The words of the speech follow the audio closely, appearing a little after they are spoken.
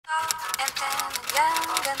Young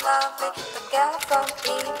and lovely, the girl from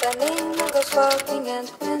Ipanema goes walking, and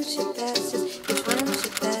when she passes, each when she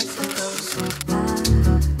passes goes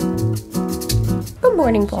Good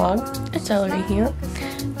morning vlog, it's Ellery here,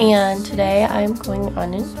 and today I'm going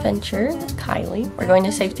on an adventure with Kylie. We're going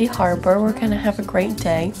to Safety Harbor. We're going to have a great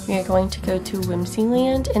day. We are going to go to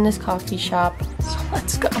Whimsyland in this coffee shop, so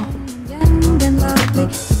let's go. Young and lovely,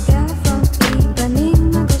 the girl from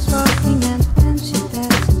Ipanema goes walking, and when she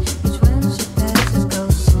passes, each when she passes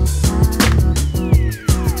goes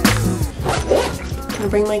I'm going to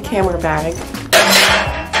bring my camera bag,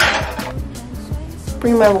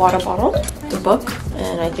 bring my water bottle, the book,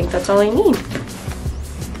 and I think that's all I need.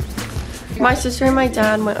 My sister and my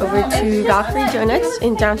dad went over to Valkyrie Donuts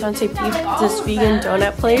in downtown Safety, this vegan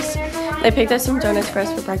donut place. They picked up some donuts for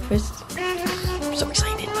us for breakfast. I'm so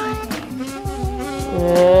excited.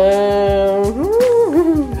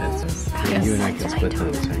 You and I can split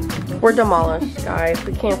those. We're demolished, guys.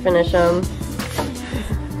 We can't finish them.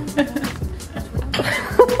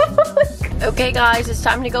 Okay, guys, it's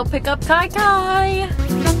time to go pick up Kyky.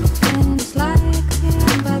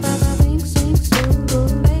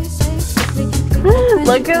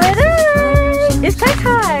 Look who it is! It's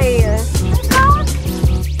Kyky!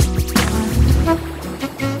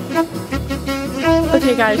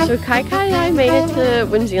 Okay guys, so Kyky and I made it to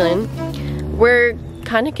Whimsyland. We're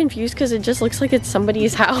kind of confused because it just looks like it's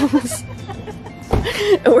somebody's house.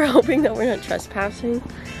 And we're hoping that we're not trespassing.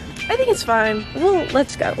 I think it's fine. Well,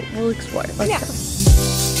 let's go. We'll explore. Let's go.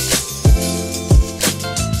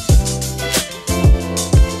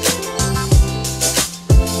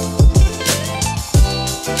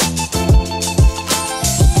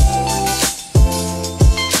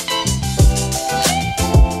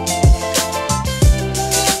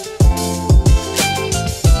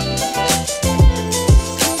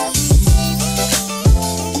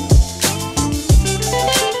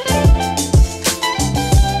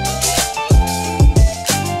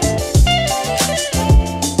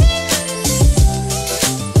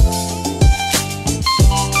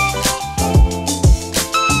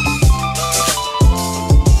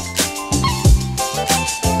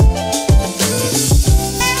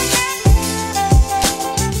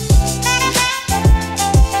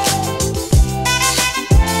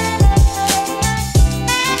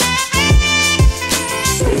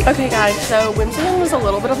 Okay guys, so Whimsyland was a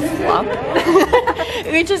little bit of a flop.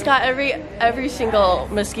 We just got every single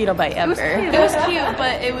mosquito bite ever. It was cute,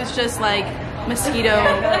 but it was just like mosquito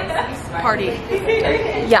party.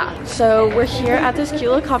 Yeah, so we're here at this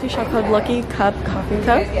cute little coffee shop called Lucky Cup Coffee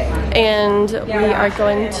Cup, and we are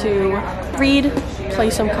going to read, play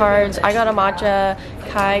some cards. I got a matcha,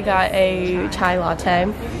 Kai got a chai latte,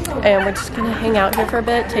 and we're just gonna hang out here for a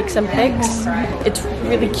bit, take some pics. It's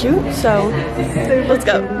really cute, so let's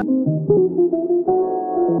go.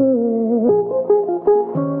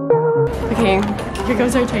 Okay, here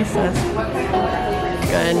goes our taste test.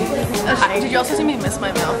 Good. Did you also see me miss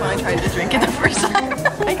my mouth when I tried to drink it the first time?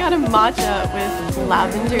 I got a matcha with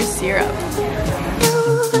lavender syrup.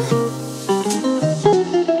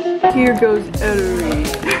 Here goes Ellery.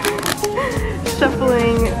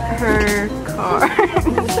 Shuffling her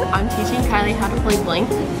cards. I'm teaching Kylie how to play blank,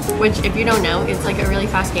 which if you don't know, it's like a really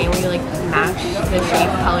fast game where you like match the shape,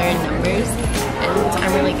 color, and numbers. And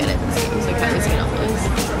I'm really good at this game, so Kylie's gonna help us.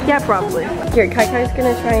 Yeah, probably. Here, Kyky's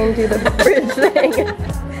gonna try and do the bridge thing.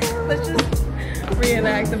 Let's just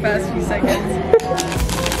reenact the past few seconds.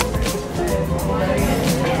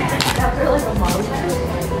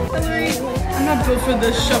 I'm not built for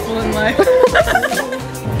this shuffle in life.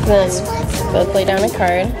 Then both lay down a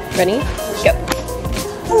card. Ready? Go.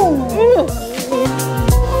 Ooh.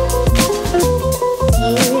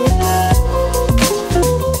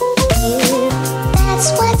 That's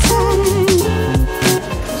what's on.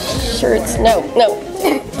 Shirts. No.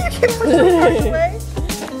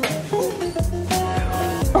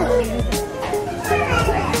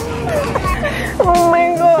 Oh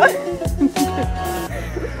my god.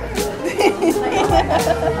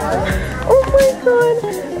 Oh my god.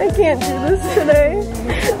 I can't do this today.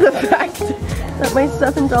 The fact that my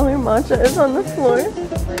 $7 matcha is on the floor.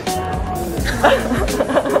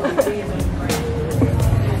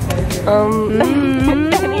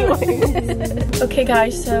 Anyways. Okay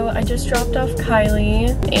guys, so I just dropped off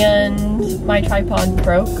Kylie and my tripod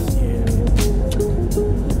broke.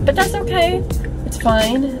 But that's okay. It's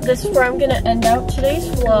fine. This is where I'm gonna end out today's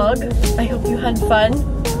vlog. I hope you had fun.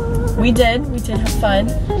 We did have fun.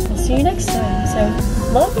 We'll see you next time. So,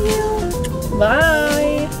 love you.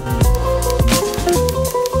 Bye.